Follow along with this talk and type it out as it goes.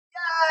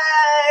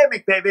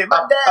McBaby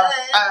Monday.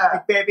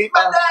 McBaby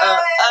Monday.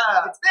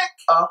 It's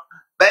Mick.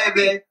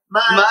 Baby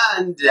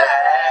Monday.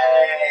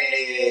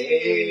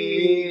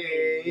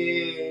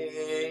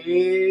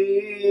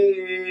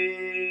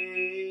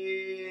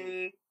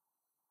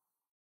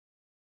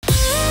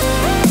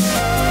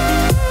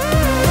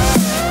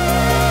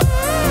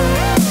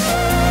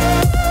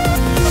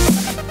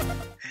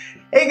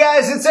 Hey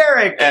guys, it's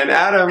Eric. And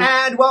Adam.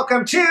 And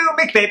welcome to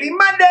McBaby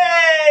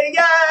Monday.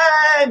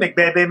 Yay!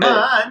 McBaby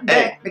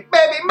Monday.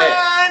 McBaby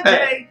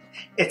Monday.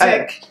 It's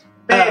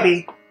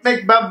McBaby.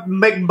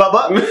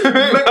 McBubba.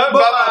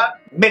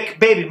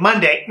 McBaby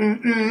Monday.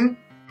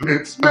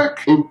 It's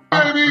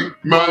McBaby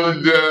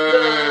Monday.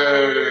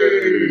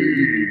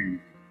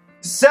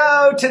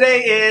 So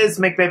today is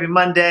McBaby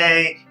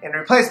Monday in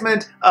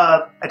replacement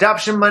of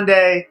Adoption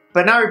Monday,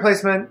 but not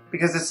replacement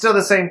because it's still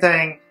the same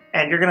thing,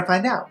 and you're going to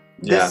find out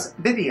this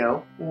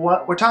video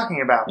what we're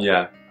talking about.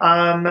 Yeah.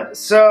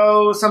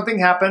 So something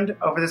happened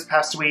over this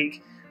past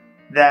week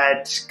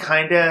that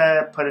kind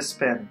of put a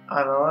spin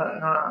on a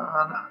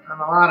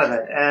lot of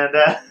it, and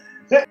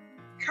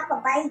How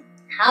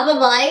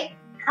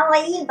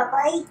are you,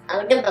 bye-bye?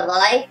 I'm good,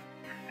 bye-bye.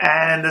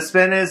 And the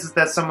spin is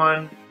that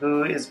someone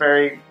who is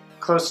very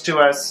close to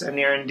us and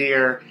near and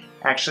dear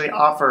actually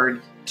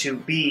offered to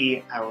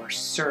be our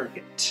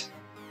surrogate.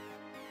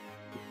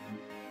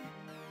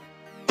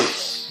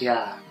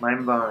 Yeah,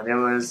 mind blown. It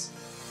was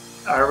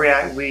our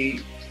I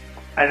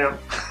don't.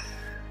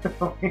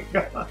 Oh my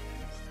god.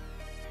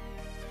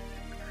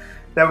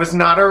 That was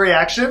not a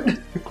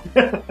reaction.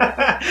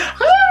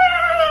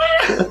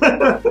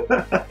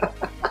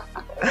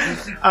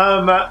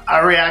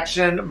 Our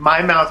reaction.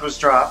 My mouth was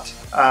dropped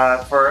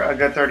for a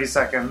good 30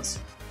 seconds,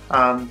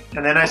 and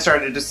then I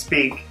started to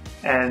speak,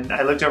 and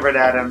I looked over at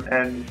Adam,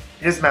 and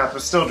his mouth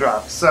was still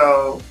dropped.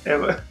 So it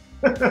was.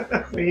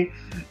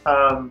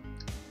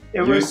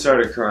 You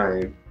started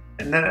crying.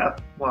 And then,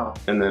 well.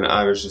 And then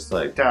I was just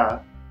like, duh.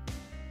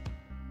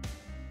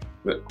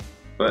 What?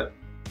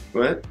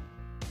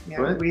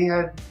 Yeah, what? We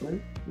had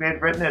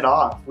written it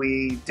off.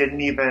 We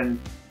didn't even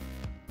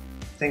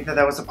think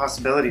that was a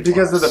possibility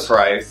Because for of us. the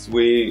price,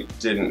 we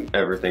didn't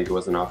ever think it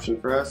was an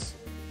option for us.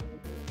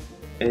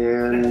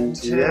 And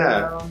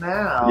Until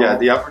now. Yeah,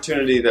 the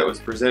opportunity that was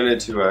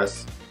presented to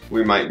us,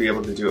 we might be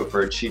able to do it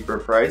for a cheaper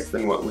price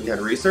than what we had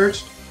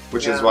researched.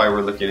 Which is why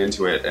we're looking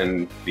into it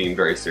and being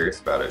very serious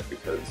about it,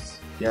 because,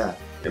 yeah,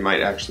 it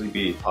might actually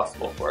be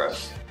possible for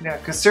us. Yeah,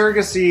 because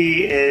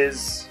surrogacy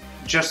is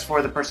just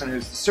for the person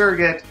who's the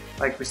surrogate.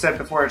 Like we said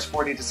before, it's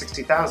 $40,000 to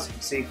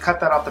 $60,000. So you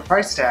cut that off the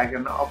price tag,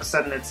 and all of a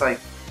sudden it's like,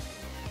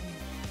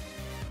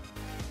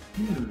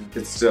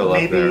 It's still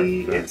up there.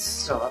 maybe it's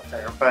still up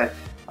there. But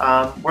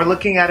we're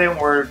looking at it, and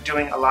we're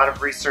doing a lot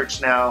of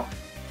research now,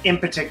 in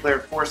particular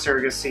for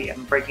surrogacy,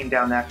 and breaking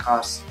down that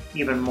cost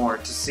even more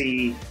to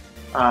see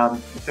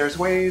if there's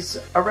ways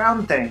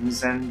around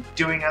things and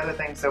doing other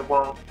things that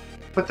won't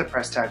put the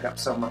price tag up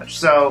so much.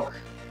 So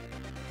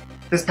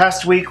this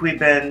past week we've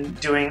been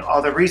doing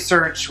all the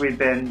research, we've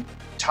been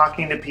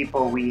talking to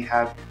people, we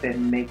have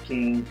been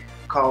making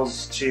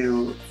calls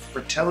to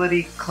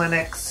fertility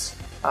clinics,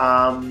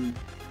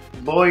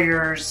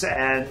 lawyers,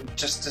 and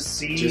just to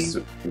see Just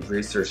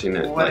researching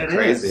it what like it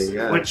crazy, is,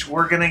 yeah. which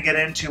we're going to get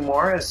into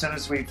more as soon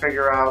as we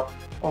figure out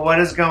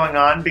what is going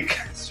on,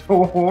 because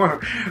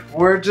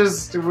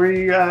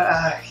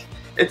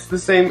It's the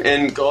same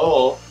end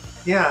goal,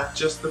 yeah.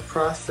 just the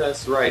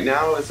process right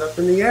now is up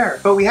in the air.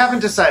 But we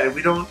haven't decided.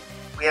 We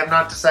have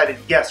not decided,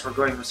 yes, we're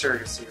going with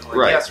surrogacy,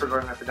 or yes, we're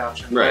going with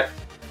adoption. Right.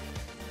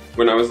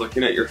 When I was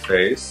looking at your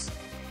face,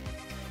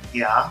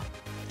 Yeah.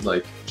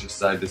 like just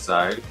side to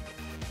side,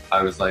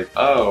 I was like,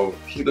 oh,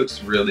 he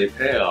looks really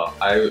pale.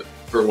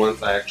 For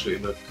once, I actually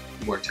look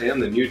more tan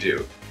than you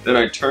do. Then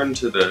I turned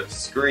to the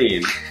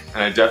screen,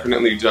 and I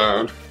definitely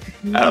don't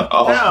at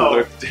all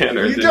look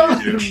tanner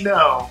than you do.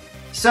 No.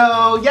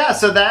 So, yeah,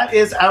 so that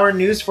is our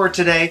news for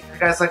today. If you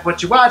guys like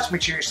what you watch,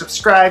 make sure you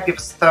subscribe, give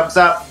us a thumbs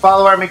up,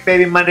 follow our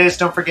McBaby Mondays.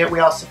 Don't forget, we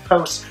also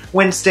post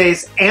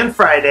Wednesdays and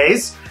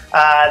Fridays.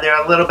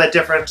 They're a little bit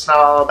different. It's not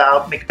all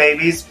about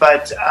McBabies,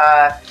 but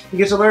you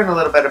get to learn a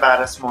little bit about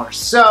us more.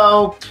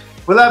 So,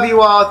 we love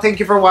you all.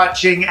 Thank you for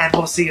watching, and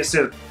we'll see you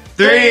soon.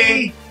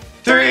 Three.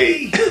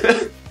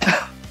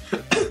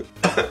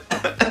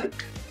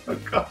 Oh,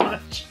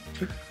 gosh.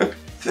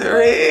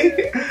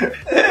 3.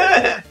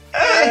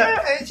 I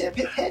have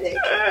a headache.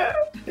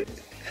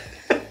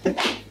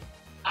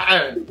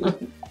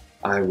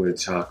 I would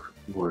talk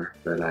more,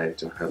 but I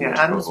don't have Yeah, much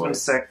Adam's of a been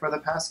voice. sick for the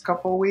past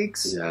couple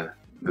weeks. Yeah,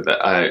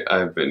 but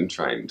I've been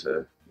trying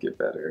to get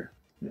better.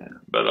 Yeah.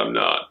 But I'm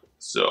not.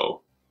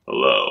 So,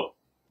 hello.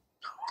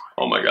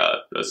 Oh my god,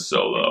 that's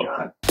so Oh my low.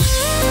 God.